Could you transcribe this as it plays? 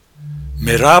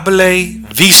Mirabile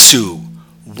visu,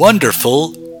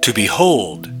 wonderful to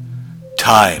behold.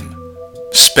 Time,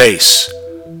 space,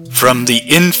 from the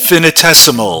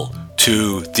infinitesimal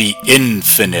to the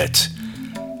infinite,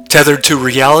 tethered to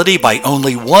reality by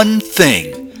only one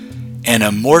thing, an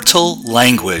immortal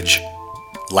language,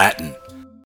 Latin.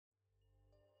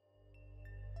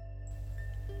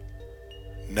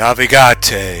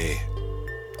 Navigate,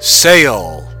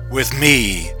 sail with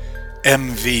me,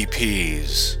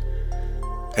 MVPs.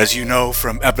 As you know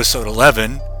from episode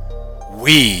 11,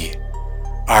 we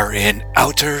are in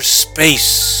outer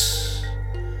space.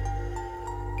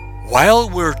 While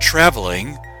we're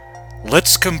traveling,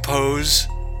 let's compose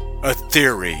a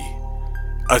theory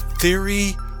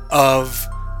of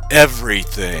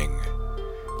everything.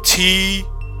 T.O.E.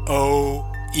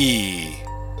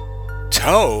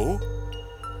 Toe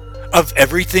of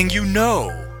everything you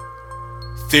know.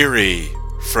 Theory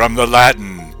from the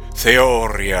Latin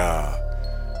theoria.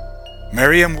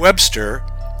 Merriam-Webster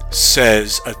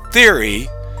says a theory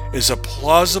is a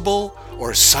plausible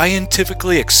or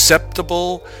scientifically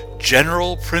acceptable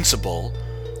general principle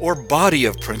or body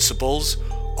of principles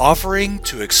offering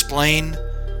to explain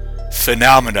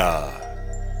phenomena.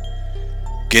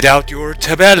 Get out your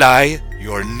tabelae,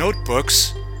 your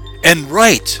notebooks, and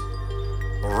write.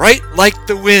 Write like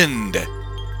the wind.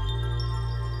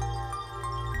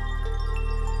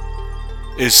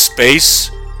 Is space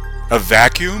a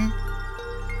vacuum?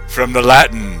 From the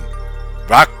Latin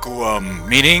vacuum,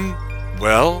 meaning,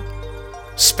 well,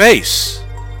 space.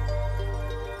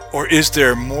 Or is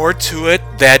there more to it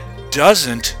that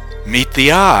doesn't meet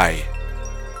the eye?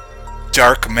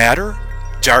 Dark matter?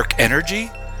 Dark energy?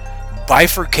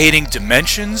 Bifurcating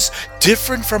dimensions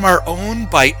different from our own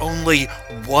by only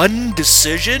one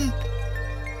decision?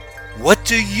 What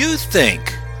do you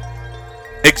think?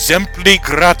 Exempli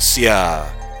gratia.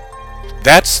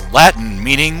 That's Latin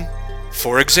meaning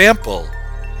for example.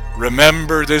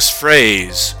 Remember this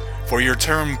phrase for your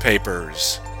term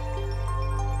papers.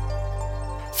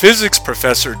 Physics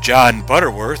professor John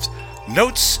Butterworth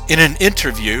notes in an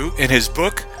interview in his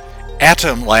book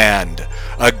Atomland,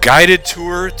 a guided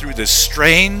tour through the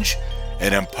strange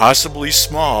and impossibly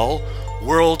small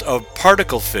world of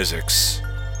particle physics.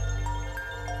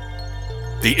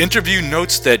 The interview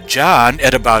notes that John,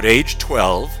 at about age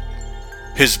 12,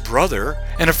 his brother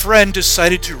and a friend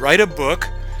decided to write a book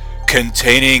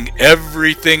containing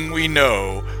everything we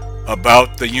know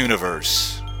about the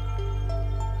universe.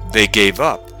 They gave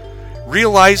up,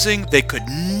 realizing they could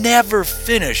never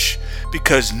finish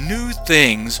because new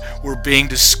things were being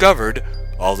discovered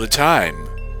all the time.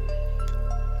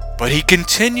 But he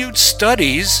continued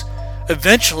studies,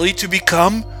 eventually to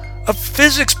become a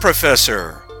physics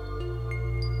professor.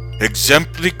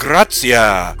 Exempli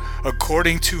gratia,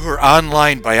 according to her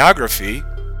online biography.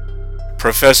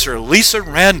 Professor Lisa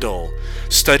Randall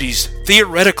studies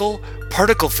theoretical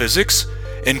particle physics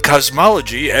and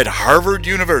cosmology at Harvard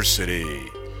University.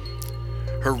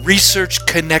 Her research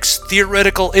connects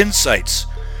theoretical insights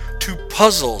to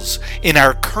puzzles in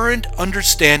our current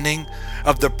understanding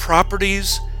of the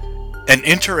properties and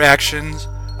interactions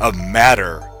of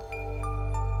matter.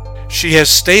 She has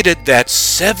stated that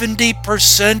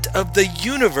 70% of the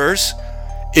universe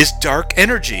is dark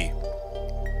energy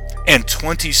and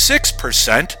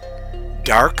 26%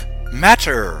 dark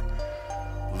matter,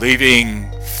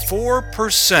 leaving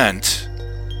 4%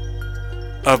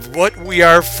 of what we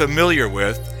are familiar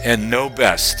with and know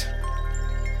best.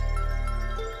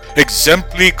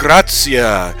 Exempli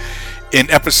gratia. In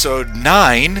episode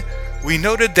 9, we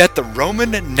noted that the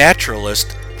Roman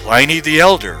naturalist Pliny the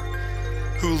Elder,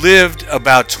 who lived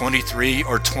about 23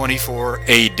 or 24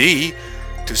 AD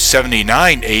to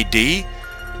 79 AD,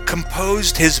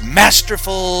 composed his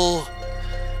masterful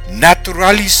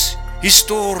Naturalis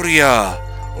Historia,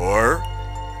 or,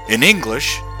 in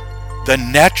English, the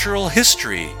Natural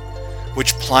History,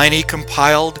 which Pliny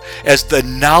compiled as the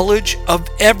knowledge of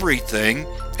everything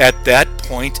at that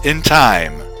point in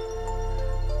time.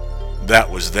 That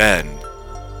was then.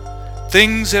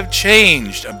 Things have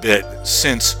changed a bit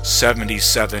since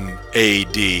 77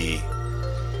 AD.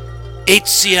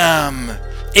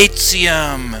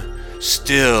 Etiam,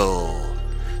 still.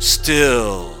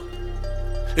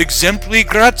 Exempli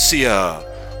gratia.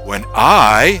 When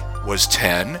I was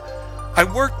 10, I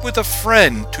worked with a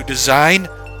friend to design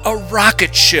a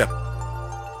rocket ship,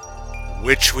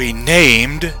 which we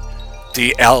named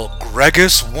the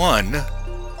Algregus 1,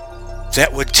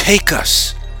 that would take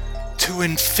us to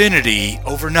infinity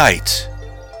overnight.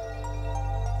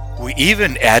 We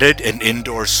even added an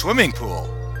indoor swimming pool.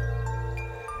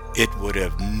 It would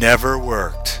have never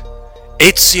worked.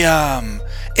 Etiam,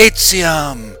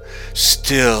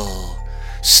 Still,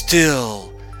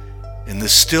 still, in the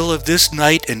still of this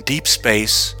night and deep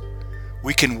space,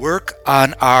 we can work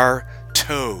on our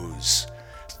T.O.E.s,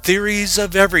 theories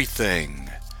of everything.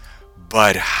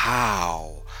 But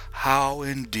how? How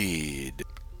indeed?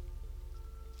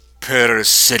 Per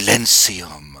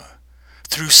silentium,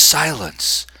 through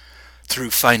silence,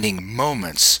 through finding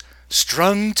moments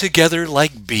strung together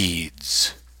like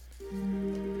beads.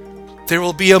 There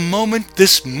will be a moment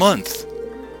this month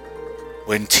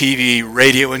when TV,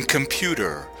 radio, and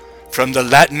computer, from the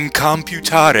Latin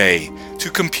computare, to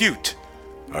compute,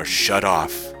 are shut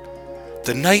off.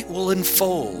 The night will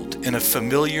unfold in a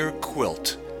familiar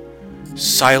quilt.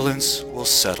 Silence will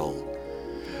settle.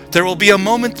 There will be a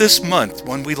moment this month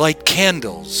when we light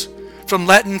candles, from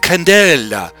Latin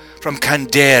candela, from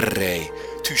candere,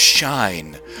 to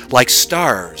shine, like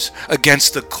stars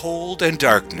against the cold and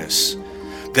darkness.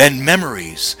 Then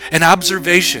memories and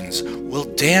observations will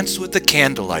dance with the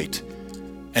candlelight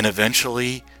and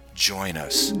eventually join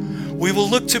us. We will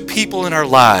look to people in our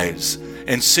lives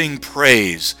and sing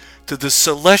praise to the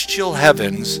celestial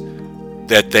heavens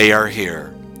that they are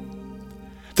here.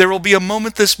 There will be a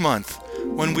moment this month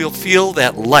when we'll feel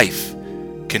that life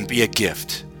can be a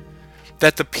gift,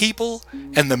 that the people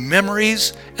and the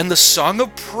memories and the song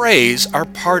of praise are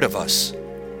part of us,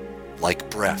 like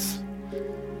breath.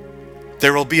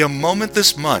 There will be a moment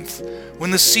this month when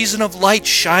the season of light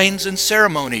shines in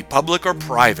ceremony, public or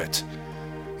private,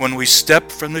 when we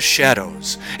step from the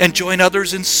shadows and join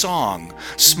others in song,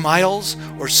 smiles,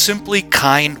 or simply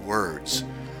kind words.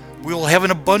 We will have an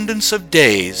abundance of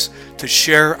days to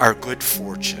share our good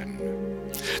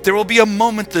fortune. There will be a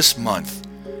moment this month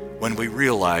when we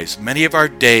realize many of our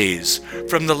days,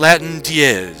 from the Latin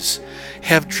T.O.E.s,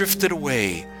 have drifted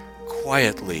away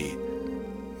quietly,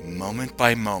 moment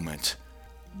by moment.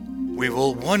 We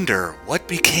will wonder what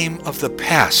became of the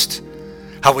past,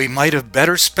 how we might have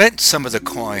better spent some of the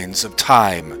coins of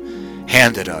time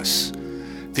handed us.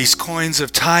 These coins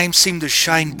of time seem to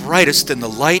shine brightest in the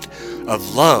light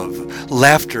of love,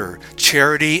 laughter,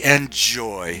 charity, and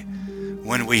joy.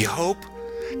 When we hope,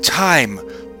 time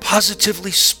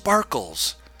positively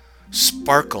sparkles.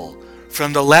 Sparkle,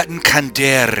 from the Latin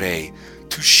candere,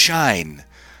 to shine,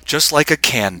 just like a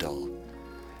candle.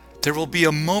 There will be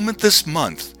a moment this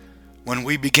month when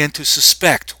we begin to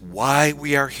suspect why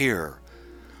we are here,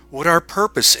 what our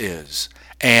purpose is,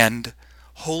 and,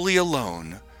 wholly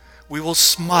alone, we will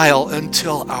smile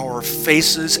until our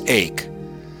faces ache.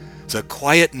 The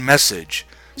quiet message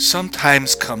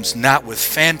sometimes comes not with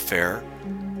fanfare,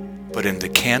 but in the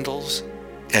candles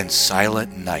and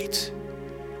silent night.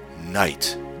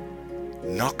 Night.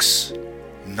 Nox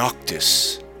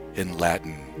noctis in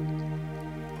Latin.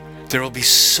 There will be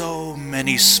so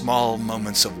many small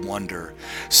moments of wonder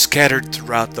scattered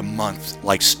throughout the month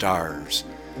like stars.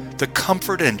 The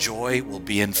comfort and joy will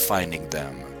be in finding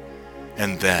them.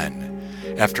 And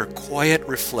then, after quiet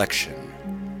reflection,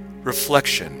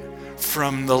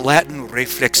 from the Latin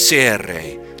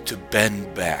reflexere, to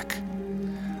bend back,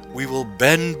 we will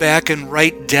bend back and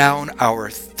write down our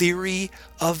theory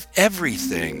of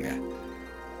everything,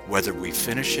 whether we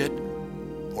finish it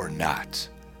or not.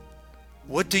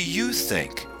 What do you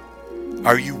think?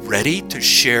 Are you ready to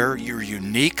share your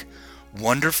unique,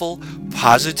 wonderful,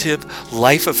 positive,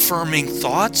 life-affirming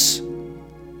thoughts?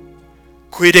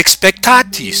 Quid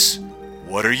expectatis?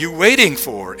 What are you waiting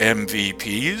for,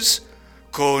 MVPs?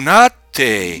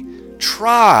 Conate,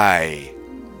 try.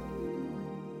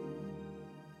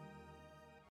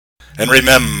 And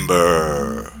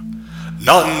remember,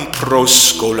 non pro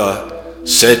schola,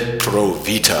 sed pro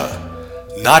vita.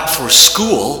 Not for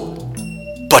school,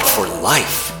 but for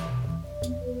life.